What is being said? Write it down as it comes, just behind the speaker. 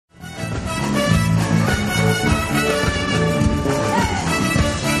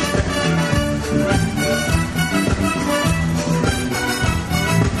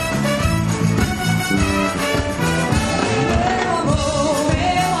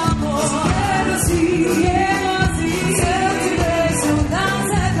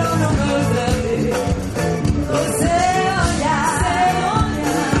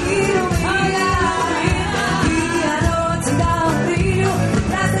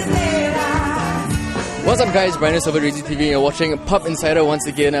What's up, guys? Brian over at R.age TV, and you're watching Pub Insider once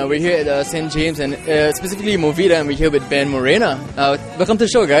again. We're here at St. James and specifically Movida, and we're here with band Morena. Welcome to the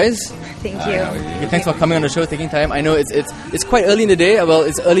show, guys. Thank you. Okay, thanks for coming on the show, taking time. I know it's quite early in the day. Well,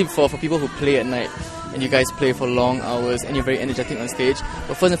 it's early for people who play at night, and you guys play for long hours, and you're very energetic on stage.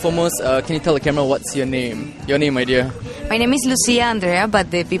 But first and foremost, can you tell the camera what's your name? Your name, my dear. My name is Lucia Andrea,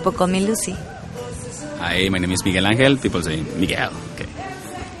 but the people call me Lucy. Hi, my name is Miguel Ángel. People say Miguel. Okay.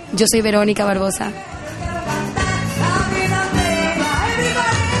 Yo soy Verónica Barbosa.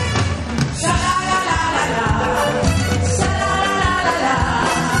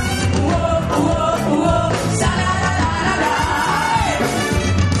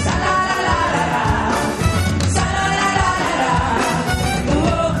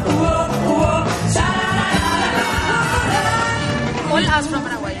 From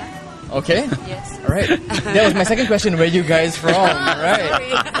Paraguay. Okay. Yes. All right. That was my second question. Where are you guys from? Right.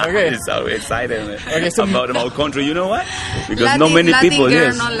 Okay. It's so excited Okay, so about our country. You know what? Because Latin, not many Latin people.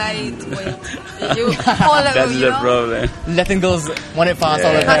 Girl Yes. not like you, all of That's you the know? problem. Latin girls want it fast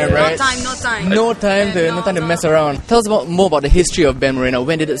all the time, right? No time. No time to mess around. Tell us more about the history of band Morena.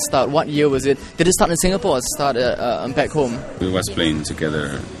 When did it start? What year was it? Did it start in Singapore or start back home? We was playing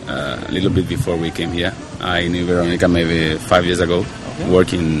together a little bit before we came here. I knew Veronica maybe 5 years ago,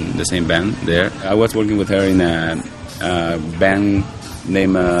 working the same band there. I was working with her in a band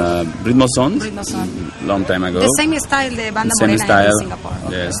named Ritmo Son, long time ago. The same style, the banda Same Morena style, in Singapore.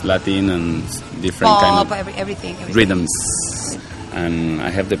 yes, Latin and different Pop, kind of everything. rhythms. And I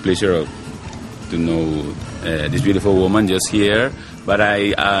have the pleasure to know this beautiful woman just here. But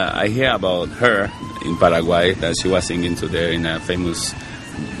I hear about her in Paraguay that she was singing to there in a famous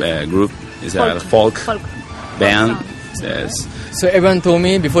group. It's a folk band. Yes. So everyone told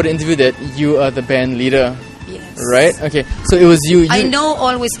me before the interview that you are the band leader. Yes. Right? Okay. So it was you. I know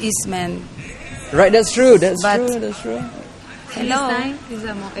always is men. Right, that's true. That's But- true. Hello.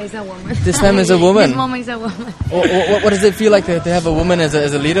 Is a woman. This time is a woman. This moment is a woman. What does it feel like to have a woman as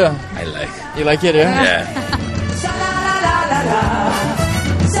a leader? I like. You like it, yeah? Yeah.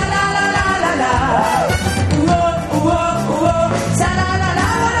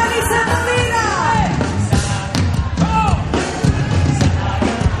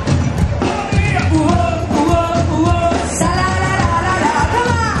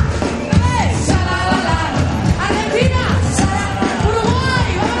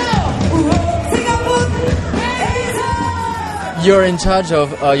 You're in charge of,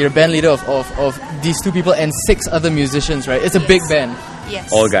 you're band leader of these two people and 6 other musicians, right? It's a big band.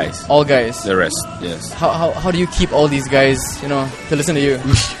 Yes. All guys. All guys. The rest, yes. How do you keep all these guys, to listen to you?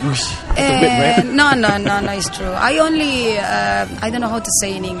 No, it's true. I only, I don't know how to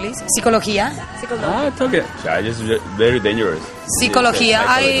say in English. Psicología. It's okay. Yeah, just very dangerous. Psicología.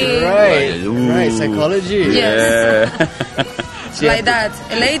 Right, psychology. Yes. Yeah. Like that.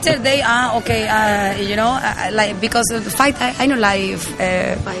 Later they are okay. Like because of the fight, I don't like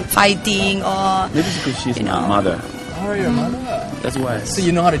fighting or. Maybe because she's my mother. Oh, your mother. That's why. So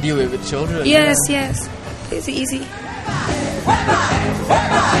you know how to deal with children. Yes. It's easy.